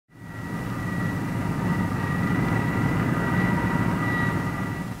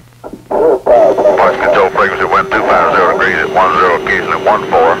frequency wind 250 degrees at 10, occasionally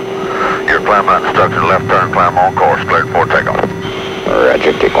 14. Your climb out instruction, left turn, climb on course, cleared for takeoff.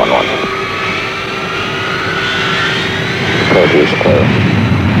 Roger, kick 1-1. Approach clear.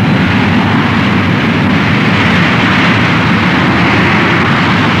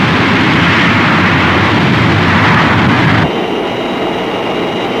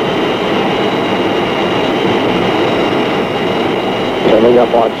 Coming up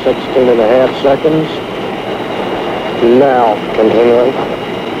on 16.5 seconds. Now, continuing.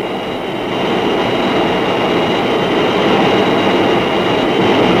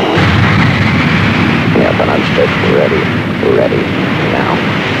 Yep, and I'm straight. Ready. Now.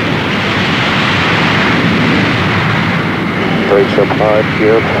 3 trip hard,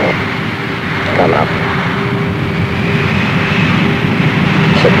 gear. Come up.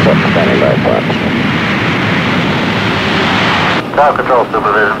 6 up, standing by box. Top control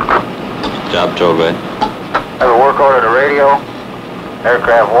supervision. Job, Joe, Bay. Have a work order to radio.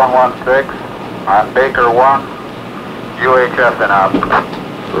 Aircraft 116 on Baker 1. UHF and out.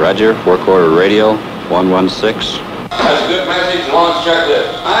 Roger, work order radio 116. That's a good message. Launch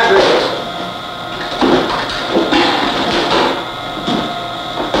checklist. I agree.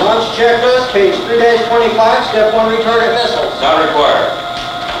 Launch checklist, page 3-25, step 1, retarget missiles. Not required.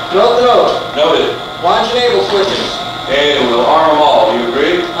 Note the note. Noted. Launch enable switches. Okay, we'll arm them all. You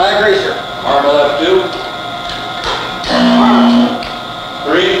agree? I agree, sir. Arm LF2. Arm.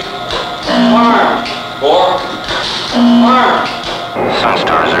 3. Arm. 4. Arm.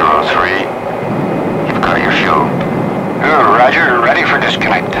 Sunstar 03. You've got your fuel. Roger, ready for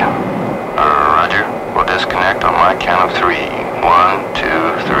disconnect. Roger, we'll disconnect on my count of 3. 1, 2,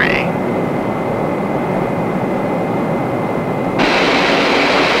 3.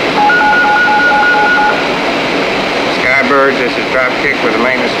 Skybirds, this is Dropkick with a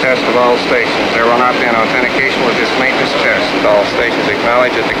maintenance test of all stations. There will not be an authentication with this maintenance test. All stations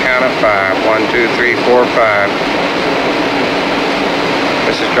acknowledge at the count of 5. 1, 2, 3, 4, 5.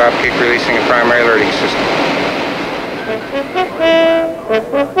 This is Dropkick releasing a primary alerting system.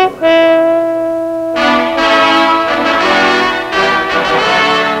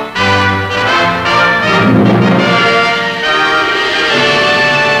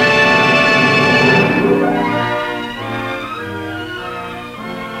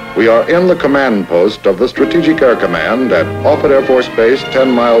 We are in the command post of the Strategic Air Command at Offutt Air Force Base, 10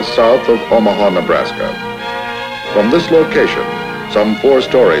 miles south of Omaha, Nebraska. From this location, some 4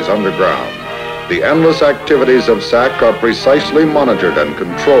 stories underground, the endless activities of SAC are precisely monitored and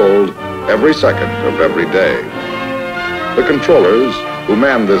controlled every second of every day. The controllers who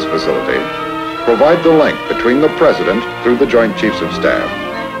man this facility provide the link between the President through the Joint Chiefs of Staff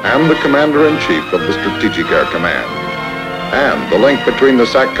and the Commander-in-Chief of the Strategic Air Command, and the link between the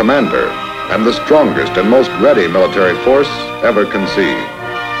SAC commander and the strongest and most ready military force ever conceived.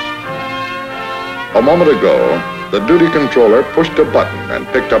 A moment ago, the duty controller pushed a button and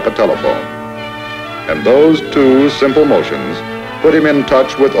picked up a telephone. And those 2 simple motions put him in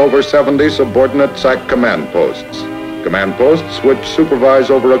touch with over 70 subordinate SAC command posts which supervise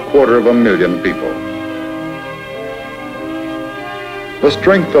over 250,000 people. The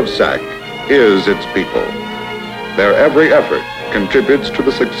strength of SAC is its people. Their every effort contributes to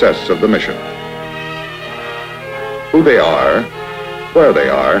the success of the mission. Who they are, where they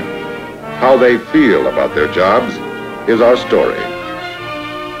are, how they feel about their jobs is our story.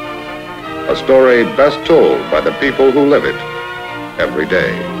 A story best told by the people who live it every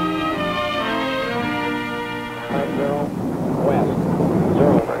day.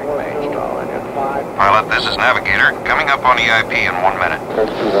 Pilot, this is Navigator, coming up on EIP in 1 minute.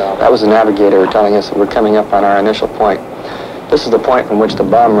 That was the Navigator telling us that we're coming up on our initial point. This is the point from which the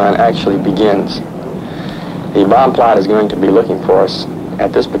bomb run actually begins. The bomb plot is going to be looking for us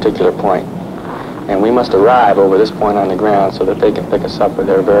at this particular point, and we must arrive over this point on the ground so that they can pick us up with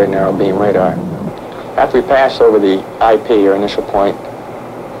their very narrow beam radar. After we pass over the IP, or initial point,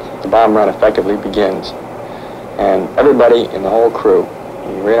 the bomb run effectively begins, and everybody in the whole crew,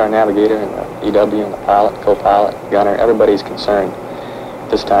 the radar navigator and the EW and the pilot, co-pilot, gunner, everybody's concerned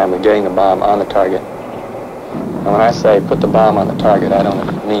this time with getting the bomb on the target. And when I say put the bomb on the target, I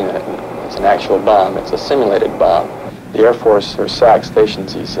don't mean that it's an actual bomb. It's a simulated bomb. The Air Force, or SAC,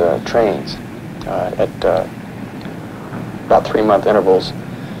 stations these trains at about 3-month intervals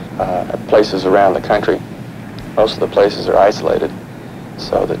at places around the country. Most of the places are isolated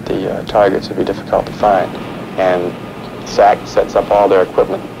so that the targets would be difficult to find. And SAC sets up all their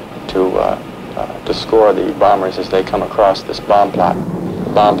equipment to score the bombers as they come across this bomb plot.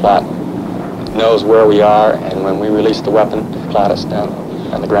 The bomb plot knows where we are, and when we release the weapon, plot us down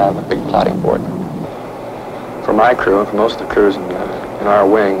on the ground with a big plotting board. For my crew and for most of the crews in our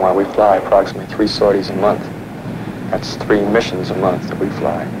wing, while we fly approximately 3 sorties a month, that's 3 missions a month that we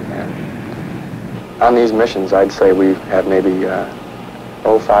fly. And on these missions, I'd say we've had maybe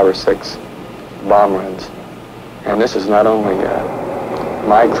 5 or 6 bomb runs. And this is not only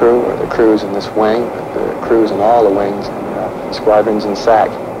my crew or the crews in this wing, but the crews in all the wings and squadrons in SAC.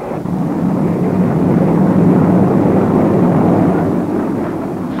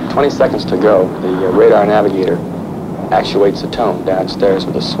 "20 seconds to go, the radar navigator actuates the tone downstairs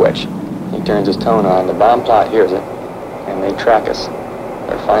with a switch. He turns his tone on, the bomb plot hears it, and they track us,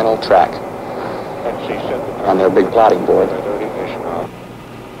 their final track, on their big plotting board.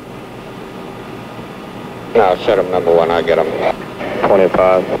 Now set him number 1, I get him.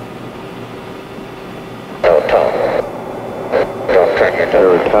 25. No tone. Don't track your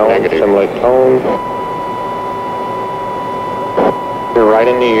Error tone, Negative. simulate tone. You're right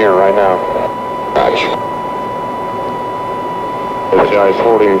in the ear right now. Roger. The guy's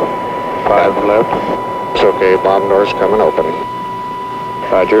holding 5 left. It's okay, bomb door's coming open.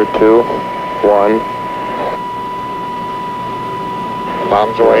 Roger, 2, 1.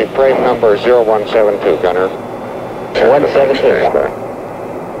 Bombs away. Frame number 0172, gunner. 172.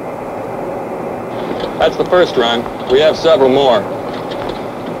 That's the first run. We have several more.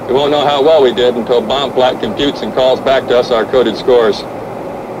 We won't know how well we did until bomb plot computes and calls back to us our coded scores.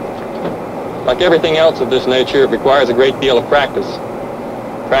 Like everything else of this nature, it requires a great deal of practice.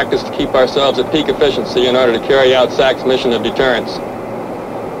 Practice to keep ourselves at peak efficiency in order to carry out SAC's mission of deterrence.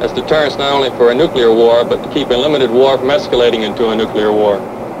 That's deterrence not only for a nuclear war, but to keep a limited war from escalating into a nuclear war.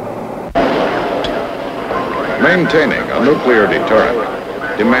 Maintaining a nuclear deterrent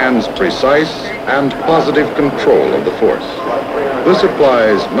demands precise and positive control of the force. This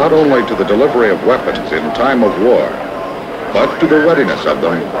applies not only to the delivery of weapons in time of war, but to the readiness of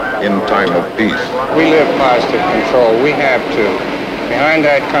them in time of peace. We live positive control. We have to. Behind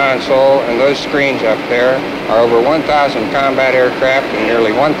that console and those screens up there are over 1,000 combat aircraft and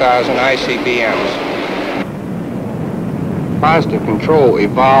nearly 1,000 ICBMs. Positive control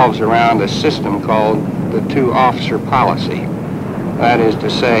evolves around a system called the 2-officer policy. That is to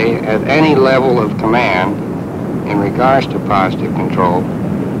say, at any level of command, in regards to positive control,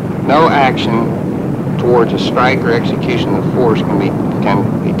 no action towards a strike or execution of force can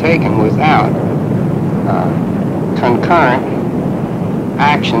be taken without concurrent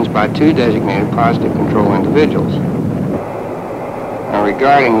actions by 2 designated positive control individuals. Now,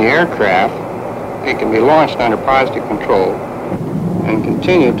 regarding the aircraft, it can be launched under positive control and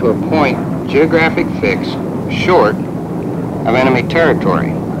continue to a point geographic fix short of enemy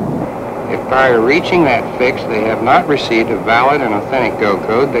territory. If prior to reaching that fix they have not received a valid and authentic go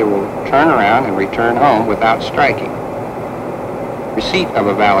code, they will turn around and return home without striking. Receipt of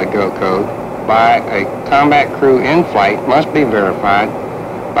a valid go code by a combat crew in flight must be verified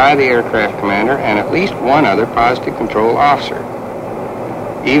by the aircraft commander and at least 1 other positive control officer.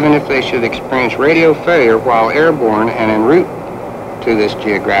 Even if they should experience radio failure while airborne and en route to this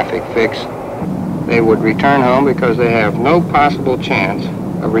geographic fix, they would return home because they have no possible chance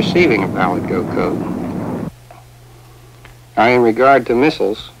of receiving a valid go code. Now, in regard to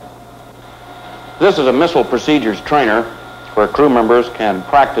missiles, this is a missile procedures trainer where crew members can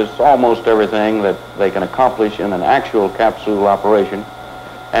practice almost everything that they can accomplish in an actual capsule operation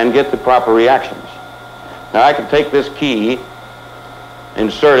and get the proper reactions. Now, I could take this key,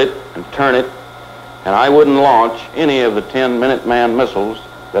 insert it, and turn it, and I wouldn't launch any of the 10 Minuteman missiles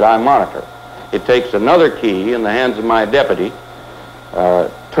that I monitor. It takes another key in the hands of my deputy,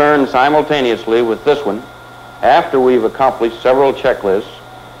 turned simultaneously with this one, after we've accomplished several checklists,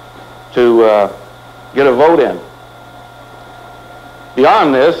 to get a vote in.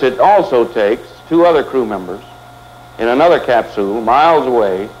 Beyond this, it also takes 2 other crew members in another capsule miles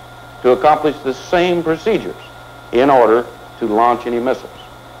away to accomplish the same procedures in order to launch any missiles.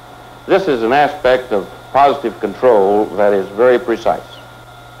 This is an aspect of positive control that is very precise.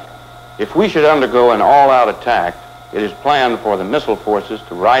 If we should undergo an all-out attack, it is planned for the missile forces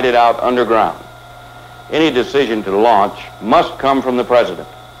to ride it out underground. Any decision to launch must come from the President.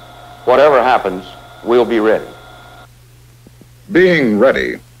 Whatever happens, we'll be ready. Being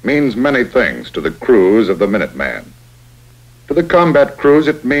ready means many things to the crews of the Minuteman. To the combat crews,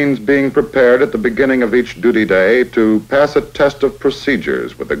 it means being prepared at the beginning of each duty day to pass a test of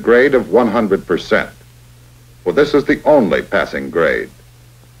procedures with a grade of 100%. For this is the only passing grade.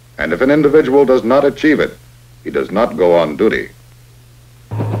 And if an individual does not achieve it, he does not go on duty.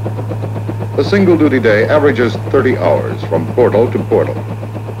 The single duty day averages 30 hours from portal to portal.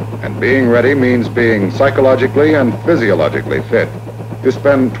 And being ready means being psychologically and physiologically fit to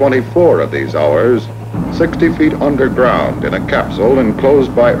spend 24 of these hours 60 feet underground in a capsule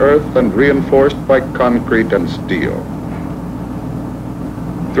enclosed by earth and reinforced by concrete and steel.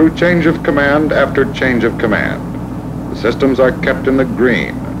 Through change of command after change of command, the systems are kept in the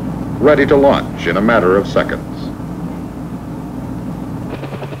green, ready to launch in a matter of seconds.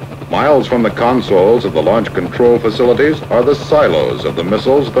 Miles from the consoles of the launch control facilities are the silos of the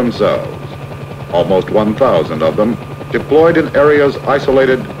missiles themselves, almost 1,000 of them deployed in areas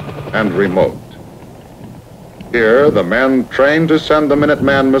isolated and remote. Here, the men trained to send the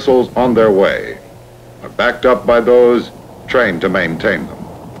Minuteman missiles on their way are backed up by those trained to maintain them.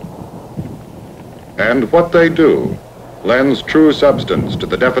 And what they do lends true substance to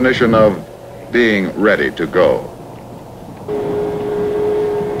the definition of being ready to go.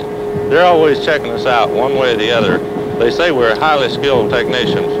 They're always checking us out one way or the other. They say we're highly skilled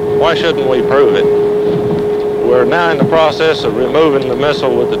technicians. Why shouldn't we prove it? We're now in the process of removing the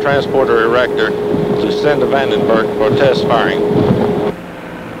missile with the transporter erector to send to Vandenberg for test firing.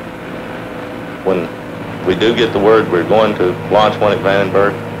 When we do get the word we're going to launch one at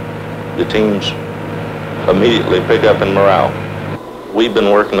Vandenberg, the teams immediately pick up in morale. We've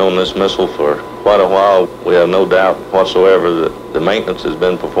been working on this missile for quite a while. We have no doubt whatsoever that the maintenance has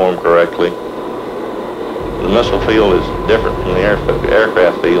been performed correctly. The missile field is different from the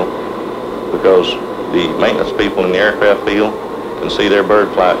aircraft field because the maintenance people in the aircraft field can see their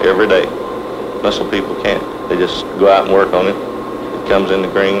bird fly every day. Missile people can't. They just go out and work on it. It comes in the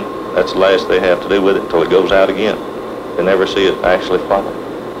green. That's the last they have to do with it until it goes out again. They never see it actually fly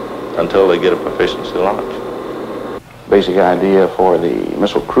until they get a proficiency launch. Basic idea for the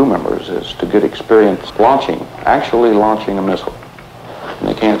missile crew members is to get experience actually launching a missile. And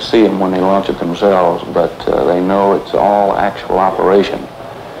they can't see them when they launch it themselves, but they know it's all actual operation.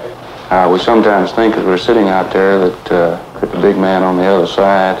 We sometimes think as we're sitting out there that the big man on the other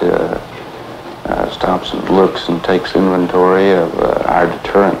side stops and looks and takes inventory of our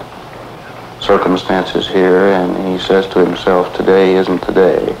deterrent circumstances here, and he says to himself, today isn't the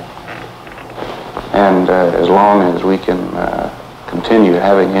day. And as long as we can continue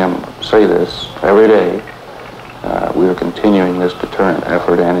having him say this every day, we are continuing this deterrent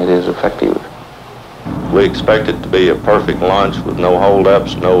effort, and it is effective. We expect it to be a perfect launch with no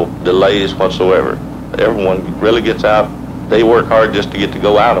holdups, no delays whatsoever. Everyone really gets out. They work hard just to get to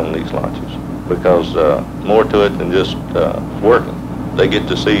go out on these launches because more to it than just working. They get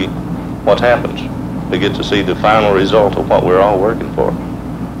to see what happens. They get to see the final result of what we're all working for.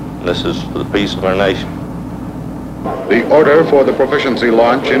 This is for the peace of our nation. The order for the proficiency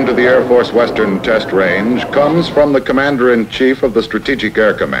launch into the Air Force Western Test Range comes from the Commander-in-Chief of the Strategic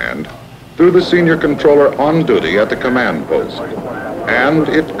Air Command through the senior controller on duty at the command post. And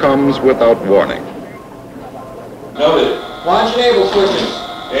it comes without warning. Noted. Launch enable switches.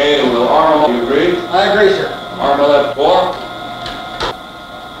 Okay, we'll arm them. You agree? I agree, sir. Arm left 4.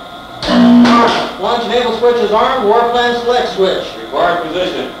 Launch enable switch is armed. Warplan select switch. Required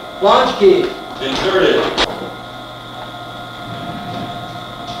position. Launch key. Inserted.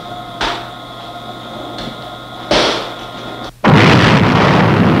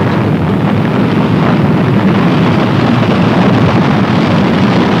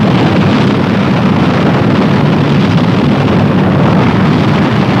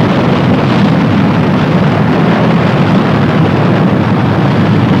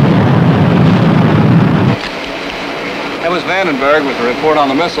 Vandenberg with a report on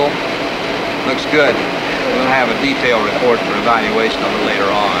the missile. Looks good. We'll have a detailed report for evaluation a little later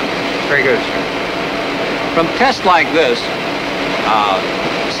on. Very good, sir. From tests like this,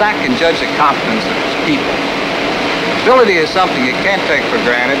 SAC can judge the competence of its people. Ability is something you can't take for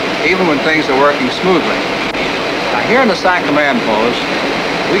granted, even when things are working smoothly. Now, here in the SAC command post,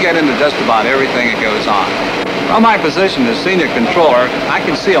 we get into just about everything that goes on. From my position as senior controller, I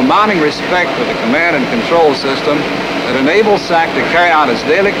can see a mounting respect for the command and control system that enables SAC to carry out its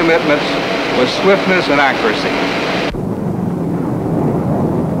daily commitments with swiftness and accuracy.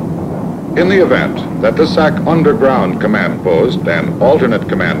 In the event that the SAC underground command post and alternate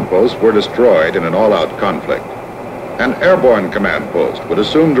command posts were destroyed in an all-out conflict, an airborne command post would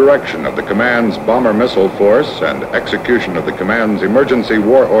assume direction of the command's bomber missile force and execution of the command's emergency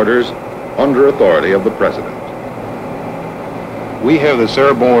war orders under authority of the President. We have this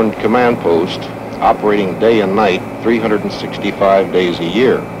airborne command post operating day and night 365 days a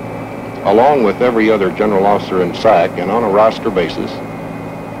year, along with every other general officer in SAC, and on a roster basis.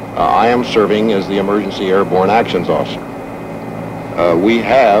 I am serving as the Emergency Airborne Actions Officer. We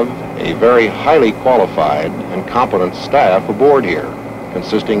have a very highly qualified and competent staff aboard here,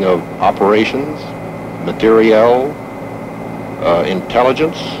 consisting of operations, materiel,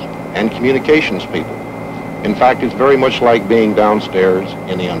 intelligence, and communications people. In fact, it's very much like being downstairs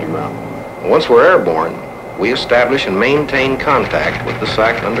in the underground. Once we're airborne, we establish and maintain contact with the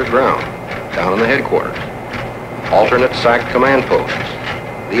SAC underground, down in the headquarters. Alternate SAC command posts,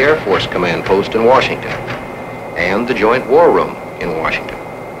 the Air Force command post in Washington, and the Joint War Room in Washington.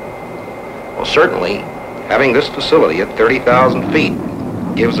 Well, certainly, having this facility at 30,000 feet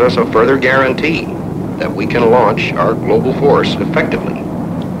gives us a further guarantee that we can launch our global force effectively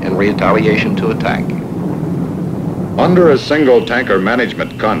in retaliation to attack. Under a single tanker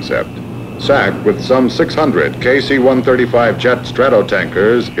management concept, SAC, with some 600 KC-135 jet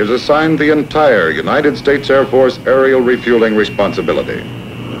stratotankers, is assigned the entire United States Air Force aerial refueling responsibility.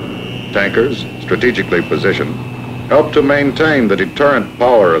 Tankers, strategically positioned, help to maintain the deterrent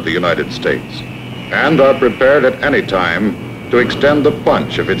power of the United States and are prepared at any time to extend the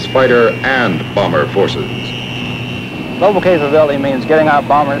punch of its fighter and bomber forces. Global capability means getting our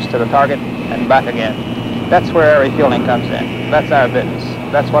bombers to the target and back again. That's where air refueling comes in. That's our business.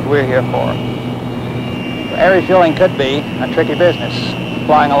 That's what we're here for. Air refueling could be a tricky business.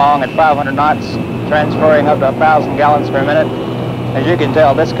 Flying along at 500 knots, transferring up to 1,000 gallons per minute. As you can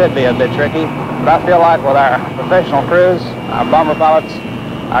tell, this could be a bit tricky, but I feel like with our professional crews, our bomber pilots,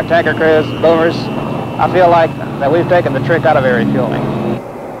 our tanker crews, boomers, I feel like that we've taken the trick out of air refueling.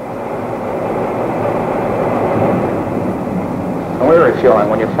 When we're refueling,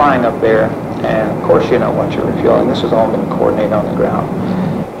 when you're flying up there, and of course you know what you're refueling. This has all been coordinated on the ground.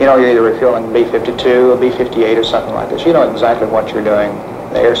 You know, you're either refueling B-52 or B-58 or something like this. You know exactly what you're doing,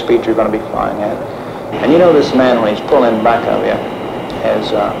 the airspeed you're going to be flying at. And you know this man, when he's pulling back of you,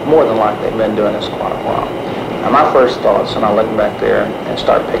 has more than likely been doing this quite a while. Now my first thoughts, when I look back there and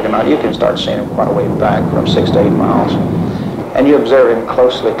start picking him out, you can start seeing him quite a way back, from 6 to 8 miles. And you observe him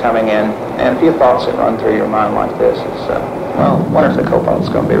closely coming in, and a few thoughts that run through your mind like this is, well, I wonder if the co-pilot's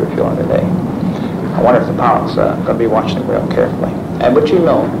going to be refueling today. I wonder if the pilot's going to be watching it real carefully. But you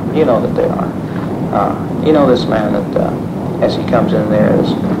know that they are. You know this man that as he comes in there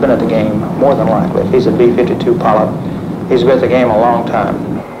has been at the game more than likely. If he's a B-52 pilot, he's been at the game a long time.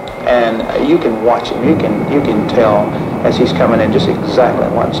 And you can watch him. You can tell as he's coming in just exactly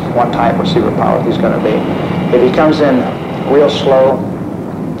what type receiver pilot he's going to be. If he comes in real slow,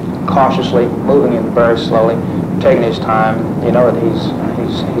 cautiously, moving in very slowly, taking his time, you know that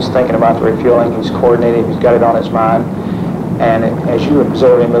he's thinking about the refueling, he's coordinating, he's got it on his mind. And as you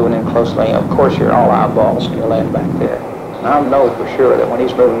observe him moving in closely, of course you're all eyeballs and you're laying back there. And I know for sure that when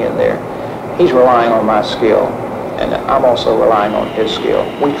he's moving in there, he's relying on my skill, and I'm also relying on his skill.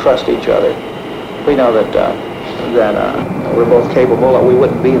 We trust each other. We know that we're both capable, or we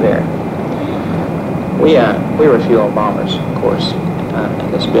wouldn't be there. We refuel bombers, of course,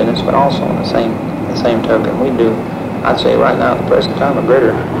 in this business, but also on the same token, we do, I'd say right now at the present time, a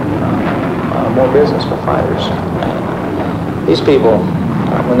greater, more business for fighters. These people,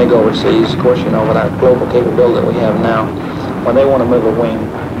 when they go overseas, of course, you know, with our global capability that we have now, when they want to move a wing,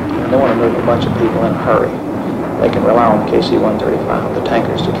 when they want to move a bunch of people in a hurry, they can rely on the KC-135, the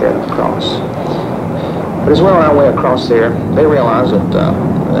tankers, to carry them across. But as we're on our way across there, they realize that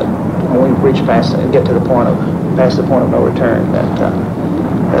when we reach past and get to the point of no return,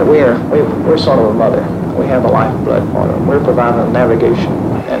 that we're sort of a mother. We have the lifeblood for them. We're providing the navigation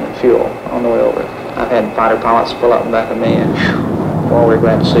and the fuel on the way over. I've had fighter pilots pull up in back of me and, well, we're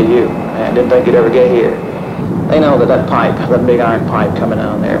glad to see you. And didn't think you'd ever get here. They know that pipe, that big iron pipe coming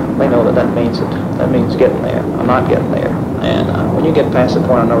down there, they know that means getting there. I'm not getting there. And when you get past the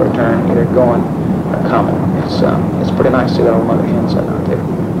point of no return, either going or coming, it's pretty nice to see that old mother hen sitting out there.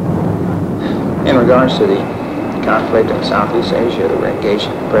 In regards to the conflict in Southeast Asia that we're engaged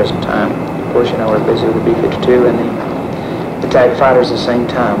in at the present time, of course, you know, we're busy with the B-52 and the TAG fighters at the same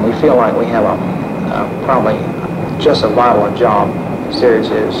time. We feel like we have probably just as vital a job as theirs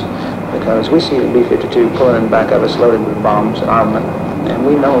is, because we see the B-52 pulling in back of us loaded with bombs and armament, and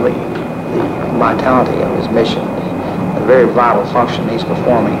we know the vitality of his mission, the very vital function he's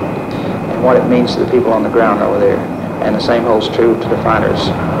performing, and what it means to the people on the ground over there. And the same holds true to the fighters.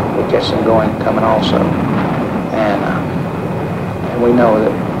 We catch them going and coming also. And we know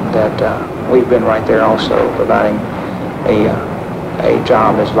that we've been right there also providing a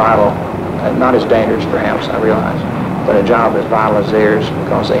job as vital, not as dangerous perhaps, I realize, but a job as vital as theirs,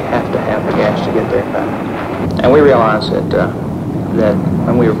 because they have to have the gas to get there back. And we realize that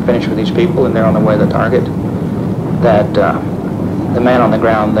when we were finished with these people and they're on their way to the target, that the man on the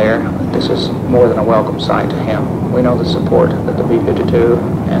ground there, this is more than a welcome sight to him. We know the support that the B-52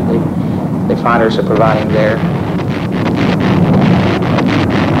 and the fighters are providing there.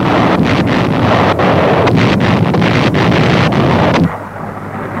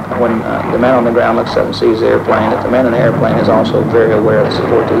 When the man on the ground looks up and sees the airplane, that the man in the airplane is also very aware of the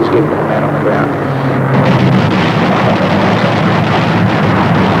support that he's giving to the man on the ground.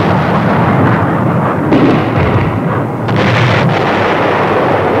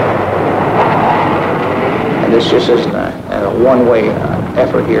 And this just isn't a one-way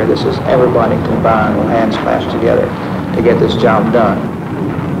effort here. This is everybody combined with hands clasped together to get this job done.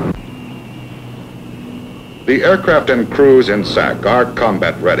 The aircraft and crews in SAC are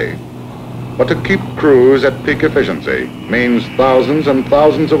combat ready. But to keep crews at peak efficiency means thousands and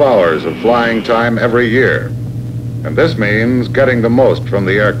thousands of hours of flying time every year. And this means getting the most from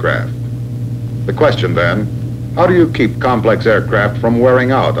the aircraft. The question then, how do you keep complex aircraft from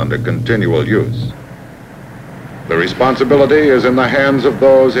wearing out under continual use? The responsibility is in the hands of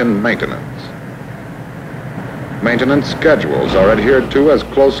those in maintenance. Maintenance schedules are adhered to as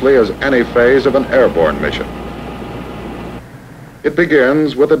closely as any phase of an airborne mission. It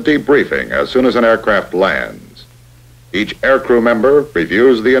begins with a debriefing as soon as an aircraft lands. Each aircrew member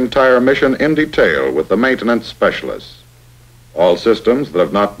reviews the entire mission in detail with the maintenance specialists. All systems that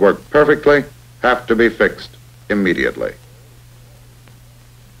have not worked perfectly have to be fixed immediately.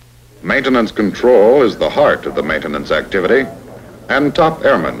 Maintenance control is the heart of the maintenance activity, and top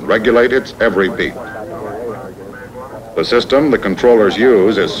airmen regulate its every beat. The system the controllers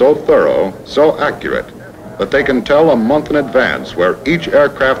use is so thorough, so accurate, that they can tell a month in advance where each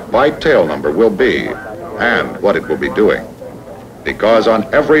aircraft by tail number will be and what it will be doing. Because on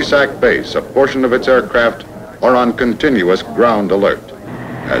every SAC base, a portion of its aircraft are on continuous ground alert.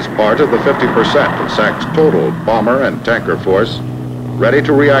 As part of the 50% of SAC's total bomber and tanker force, ready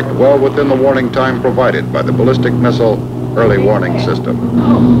to react well within the warning time provided by the ballistic missile early warning system.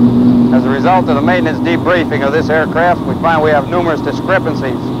 As a result of the maintenance debriefing of this aircraft, we find we have numerous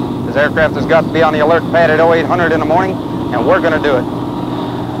discrepancies. This aircraft has got to be on the alert pad at 0800 in the morning, and we're going to do it.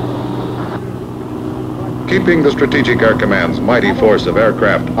 Keeping the Strategic Air Command's mighty force of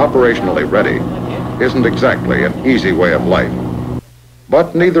aircraft operationally ready isn't exactly an easy way of life.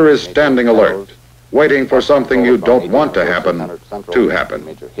 But neither is standing alert, waiting for something you don't want to happen to happen.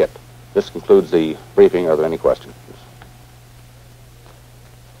 Major hit. This concludes the briefing. Are there any questions?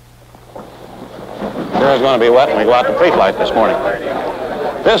 Sure is going to be wet when we go out to pre-flight this morning.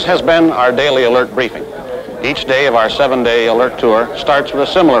 This has been our daily alert briefing. Each day of our 7-day alert tour starts with a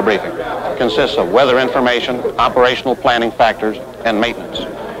similar briefing. It consists of weather information, operational planning factors, and maintenance.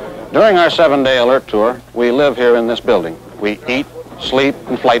 During our 7-day alert tour, we live here in this building. We eat, sleep,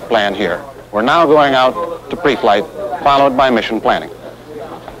 and flight plan here. We're now going out to pre-flight, followed by mission planning.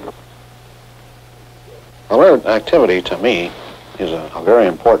 Alert activity, to me, is a very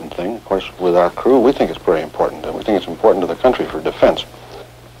important thing. Of course, with our crew, we think it's pretty important. And we think it's important to the country for defense.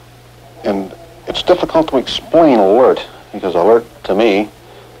 And it's difficult to explain alert, because alert, to me,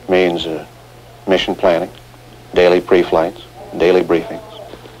 means mission planning, daily pre-flights, daily briefings,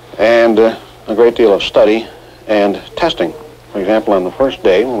 and a great deal of study and testing. For example, on the first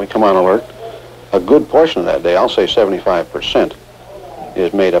day, when we come on alert, a good portion of that day, I'll say 75%,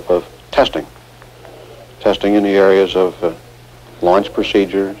 is made up of testing. Testing in the areas of launch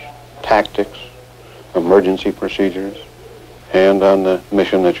procedures, tactics, emergency procedures, and on the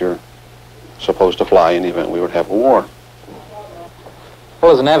mission that you're supposed to fly in the event we would have a war.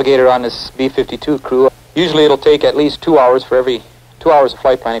 Well, as a navigator on this B-52 crew, usually it'll take at least 2 hours for every 2 hours of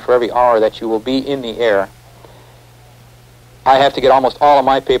flight planning for every hour that you will be in the air. I have to get almost all of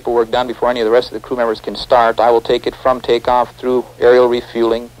my paperwork done before any of the rest of the crew members can start. I will take it from takeoff through aerial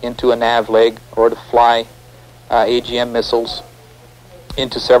refueling into a nav leg, or to fly AGM missiles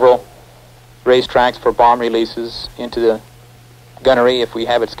into several racetracks for bomb releases, into the gunnery if we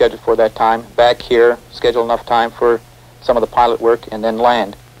have it scheduled for that time, back here, schedule enough time for some of the pilot work, and then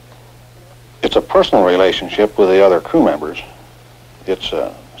land. It's a personal relationship with the other crew members. It's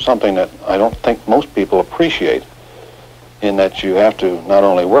something that I don't think most people appreciate, in that you have to not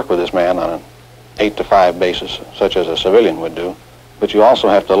only work with this man on an 8-to-5 basis, such as a civilian would do, but you also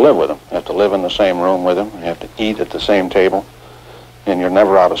have to live with him. You have to live in the same room with him, you have to eat at the same table, and you're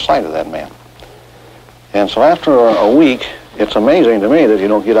never out of sight of that man. And so after a week, it's amazing to me that you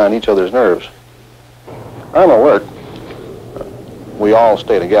don't get on each other's nerves. On alert, we all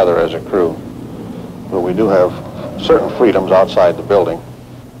stay together as a crew, but we do have certain freedoms outside the building.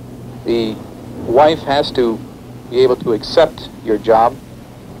 The wife has to be able to accept your job.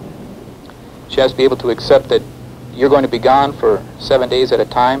 She has to be able to accept that you're going to be gone for 7 days at a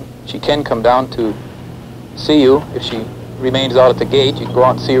time. She can come down to see you. If she remains out at the gate, you can go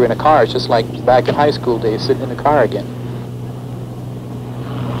out and see her in a car. It's just like back in high school days, sitting in the car again.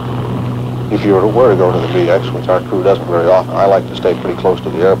 if you were to go to the BX, which our crew doesn't very often, I like to stay pretty close to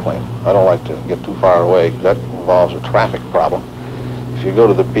the airplane. I don't like to get too far away, because that involves a traffic problem. If you go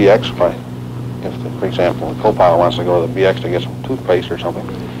to the BX, for example, the co-pilot wants to go to the BX to get some toothpaste or something,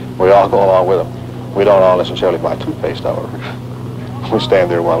 we all go along with him. We don't all necessarily buy toothpaste, however. We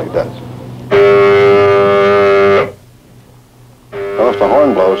stand there while he does. Well, if the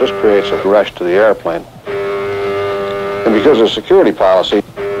horn blows, this creates a rush to the airplane. And because of security policy,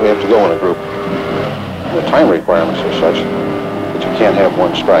 we have to go in a group. The time requirements are such that you can't have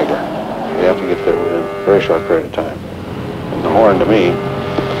one striker. You have to get there within a very short period of time. And the horn, to me,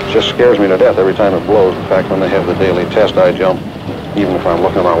 just scares me to death every time it blows. In fact, when they have the daily test, I jump. Even if I'm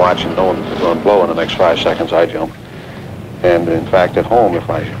looking at my watch and knowing it's going to blow in the next 5 seconds, I jump. And in fact, at home, if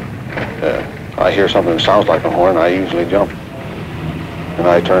I hear something that sounds like a horn, I usually jump. And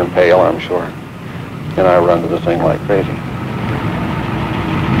I turn pale, I'm sure. And I run to the thing like crazy.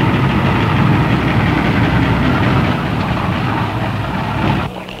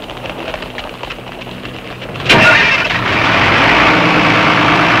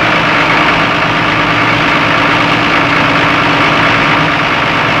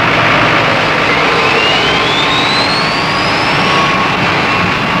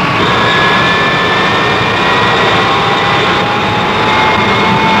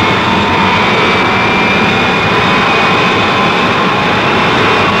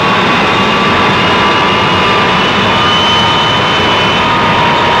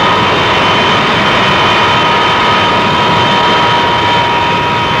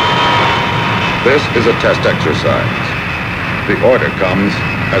 This is a test exercise. The order comes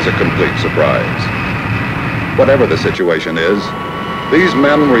as a complete surprise. Whatever the situation is, these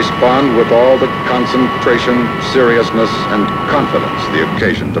men respond with all the concentration, seriousness, and confidence the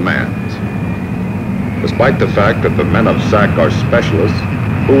occasion demands. Despite the fact that the men of SAC are specialists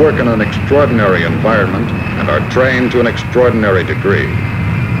who work in an extraordinary environment and are trained to an extraordinary degree,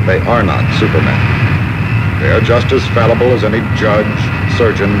 they are not supermen. They are just as fallible as any judge,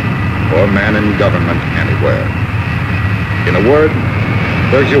 surgeon, or man in government anywhere. In a word,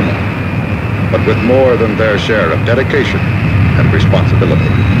 they're human, but with more than their share of dedication and responsibility.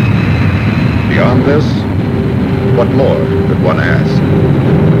 Beyond this, what more could one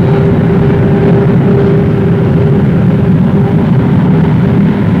ask?